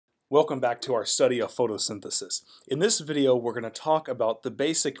Welcome back to our study of photosynthesis. In this video, we're going to talk about the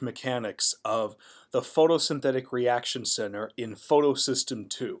basic mechanics of the photosynthetic reaction center in Photosystem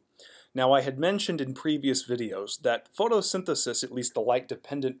 2. Now, I had mentioned in previous videos that photosynthesis, at least the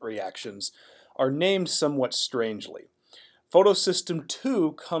light-dependent reactions, are named somewhat strangely. Photosystem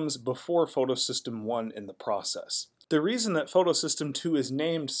 2 comes before Photosystem 1 in the process. The reason that Photosystem 2 is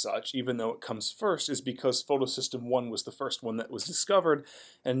named such, even though it comes first, is because Photosystem 1 was the first one that was discovered,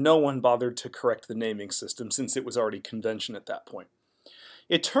 and no one bothered to correct the naming system since it was already convention at that point.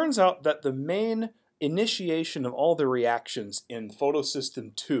 It turns out that the main initiation of all the reactions in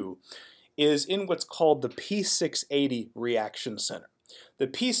Photosystem 2 is in what's called the P680 reaction center. The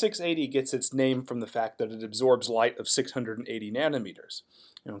P680 gets its name from the fact that it absorbs light of 680 nanometers.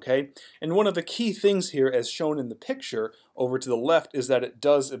 Okay, and one of the key things here, as shown in the picture over to the left, is that it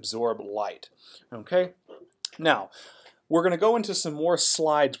does absorb light. Okay, now we're going to go into some more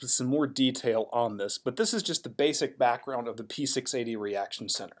slides with some more detail on this, but this is just the basic background of the P680 reaction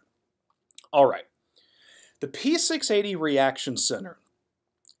center. All right, the P680 reaction center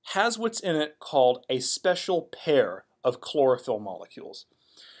has what's in it called a special pair of chlorophyll molecules.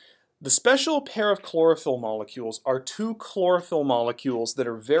 The special pair of chlorophyll molecules are two chlorophyll molecules that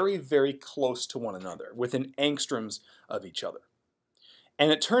are very, very close to one another, within angstroms of each other.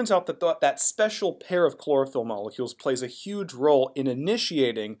 And it turns out that that special pair of chlorophyll molecules plays a huge role in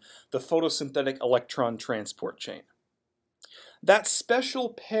initiating the photosynthetic electron transport chain. That special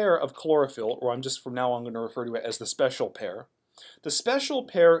pair of chlorophyll, or from now on going to refer to it as the special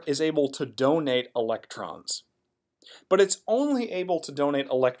pair is able to donate electrons. But it's only able to donate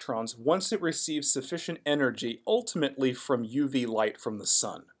electrons once it receives sufficient energy, ultimately from UV light from the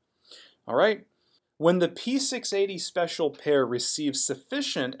sun. All right? When the P680 special pair receives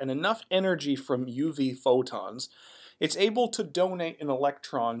sufficient and enough energy from UV photons, it's able to donate an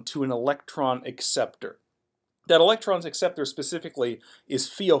electron to an electron acceptor. That electron acceptor specifically is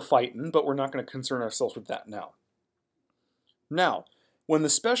pheophytin, but we're not going to concern ourselves with that now. Now, when the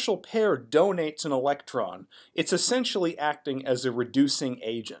special pair donates an electron, it's essentially acting as a reducing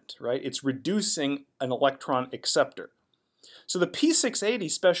agent, right? It's reducing an electron acceptor. So the P680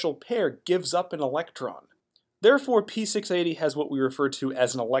 special pair gives up an electron. Therefore, P680 has what we refer to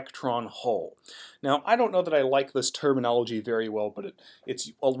as an electron hole. Now, I don't know that I like this terminology very well, but it's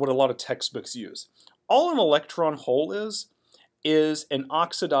what a lot of textbooks use. All an electron hole is an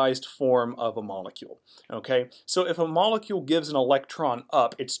oxidized form of a molecule. Okay, so if a molecule gives an electron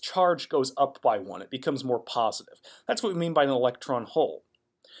up, its charge goes up by 1. It becomes more positive. That's what we mean by an electron hole.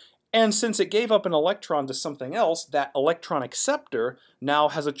 And since it gave up an electron to something else, that electron acceptor now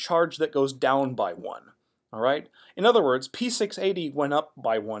has a charge that goes down by 1. All right? In other words, P680 went up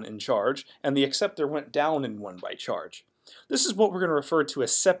by 1 in charge, and the acceptor went down in 1 by charge. This is what we're going to refer to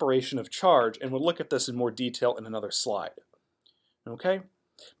as separation of charge, and we'll look at this in more detail in another slide. Okay?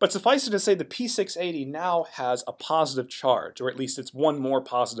 But suffice it to say, the P680 now has a positive charge, or at least it's one more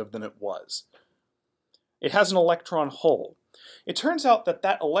positive than it was. It has an electron hole. It turns out that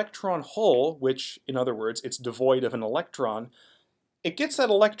that electron hole, which, in other words, it's devoid of an electron, it gets that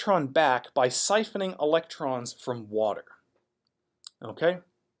electron back by siphoning electrons from water. Okay?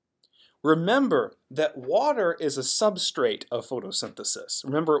 Remember that water is a substrate of photosynthesis.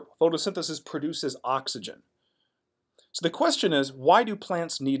 Remember, photosynthesis produces oxygen. So the question is, why do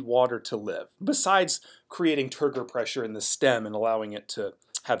plants need water to live, besides creating turgor pressure in the stem and allowing it to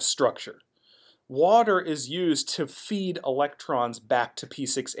have structure? Water is used to feed electrons back to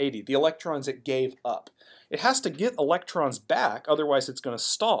P680, the electrons it gave up. It has to get electrons back, otherwise it's going to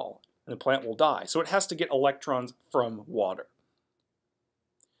stall and the plant will die. So it has to get electrons from water.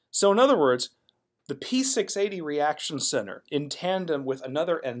 So in other words, the P680 reaction center, in tandem with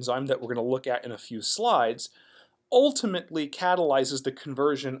another enzyme that we're going to look at in a few slides, ultimately catalyzes the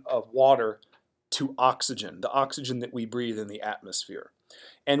conversion of water to oxygen, the oxygen that we breathe in the atmosphere.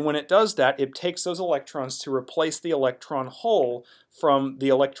 And when it does that, it takes those electrons to replace the electron hole from the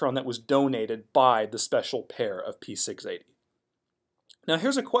electron that was donated by the special pair of P680. Now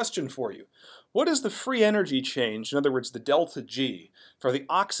here's a question for you. What is the free energy change, in other words the delta G, for the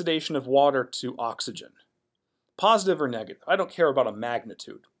oxidation of water to oxygen? Positive or negative? I don't care about a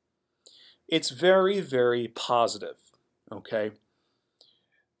magnitude. It's very, very positive, okay?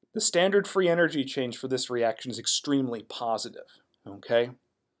 The standard free energy change for this reaction is extremely positive, okay?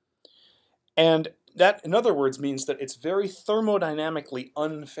 And that, in other words, means that it's very thermodynamically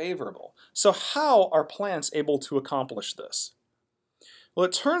unfavorable. So how are plants able to accomplish this? Well,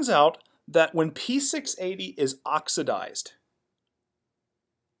 it turns out that when P680 is oxidized,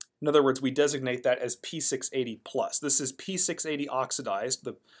 in other words, we designate that as P680+. This is P680 oxidized,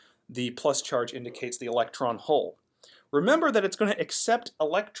 the plus charge indicates the electron hole. Remember that it's going to accept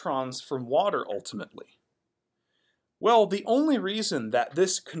electrons from water ultimately. Well, the only reason that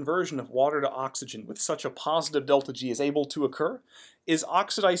this conversion of water to oxygen with such a positive delta G is able to occur is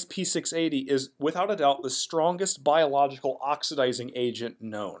oxidized P680 is without a doubt the strongest biological oxidizing agent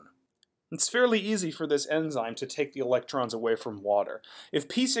known. It's fairly easy for this enzyme to take the electrons away from water. If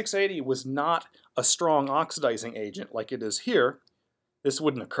P680 was not a strong oxidizing agent like it is here, this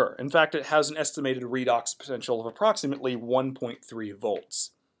wouldn't occur. In fact, it has an estimated redox potential of approximately 1.3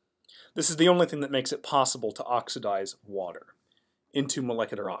 volts. This is the only thing that makes it possible to oxidize water into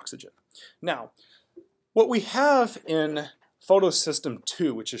molecular oxygen. Now, what we have in Photosystem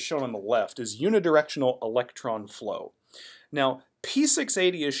 2, which is shown on the left, is unidirectional electron flow. Now,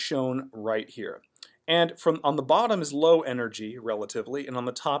 P680 is shown right here. And on the bottom is low energy relatively, and on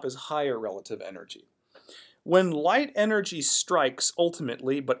the top is higher relative energy. When light energy strikes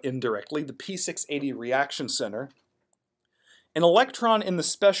ultimately, but indirectly, the P680 reaction center, an electron in the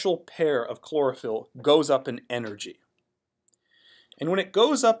special pair of chlorophyll goes up in energy. And when it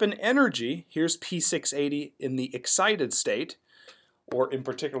goes up in energy, here's P680 in the excited state, or in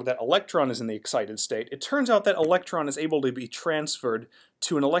particular that electron is in the excited state, it turns out that electron is able to be transferred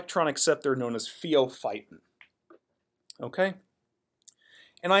to an electron acceptor known as pheophytin. Okay?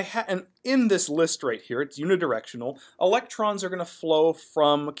 And in this list right here, it's unidirectional, electrons are going to flow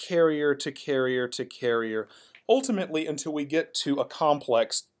from carrier to carrier to carrier, ultimately until we get to a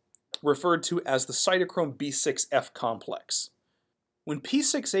complex referred to as the cytochrome B6F complex. When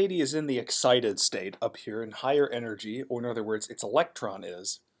P680 is in the excited state up here in higher energy, or in other words, its electron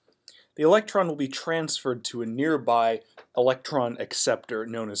is, the electron will be transferred to a nearby electron acceptor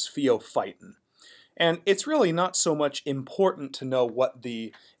known as pheophytin. And it's really not so much important to know what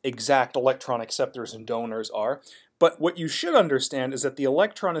the exact electron acceptors and donors are, but what you should understand is that the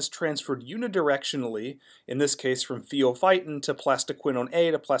electron is transferred unidirectionally, in this case from pheophytin to plastoquinone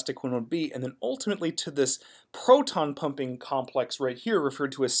A to plastoquinone B, and then ultimately to this proton pumping complex right here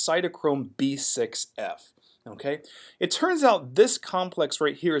referred to as cytochrome B6F. Okay? It turns out this complex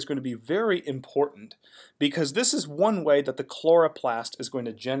right here is going to be very important because this is one way that the chloroplast is going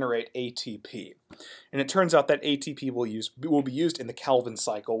to generate ATP. And it turns out that ATP will be used in the Calvin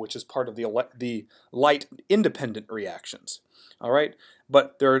cycle, which is part of the light-independent reactions. All right?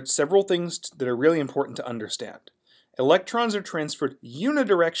 But there are several things that are really important to understand. Electrons are transferred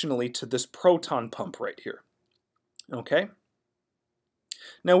unidirectionally to this proton pump right here. Okay?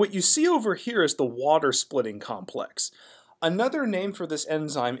 Now what you see over here is the water splitting complex. Another name for this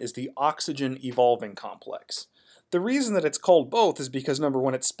enzyme is the oxygen evolving complex. The reason that it's called both is because number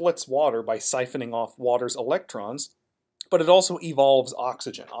one, it splits water by siphoning off water's electrons, but it also evolves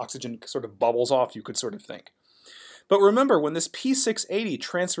oxygen. Oxygen sort of bubbles off, you could sort of think. But remember, when this P680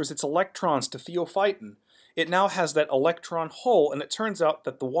 transfers its electrons to pheophytin, it now has that electron hole, and it turns out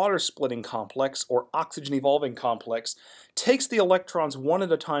that the water splitting complex, or oxygen evolving complex, takes the electrons one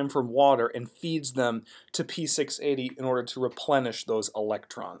at a time from water and feeds them to P680 in order to replenish those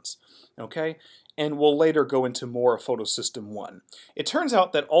electrons. Okay? And we'll later go into more of Photosystem 1. It turns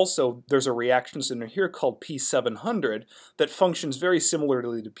out that also there's a reaction center here called P700 that functions very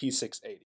similarly to P680.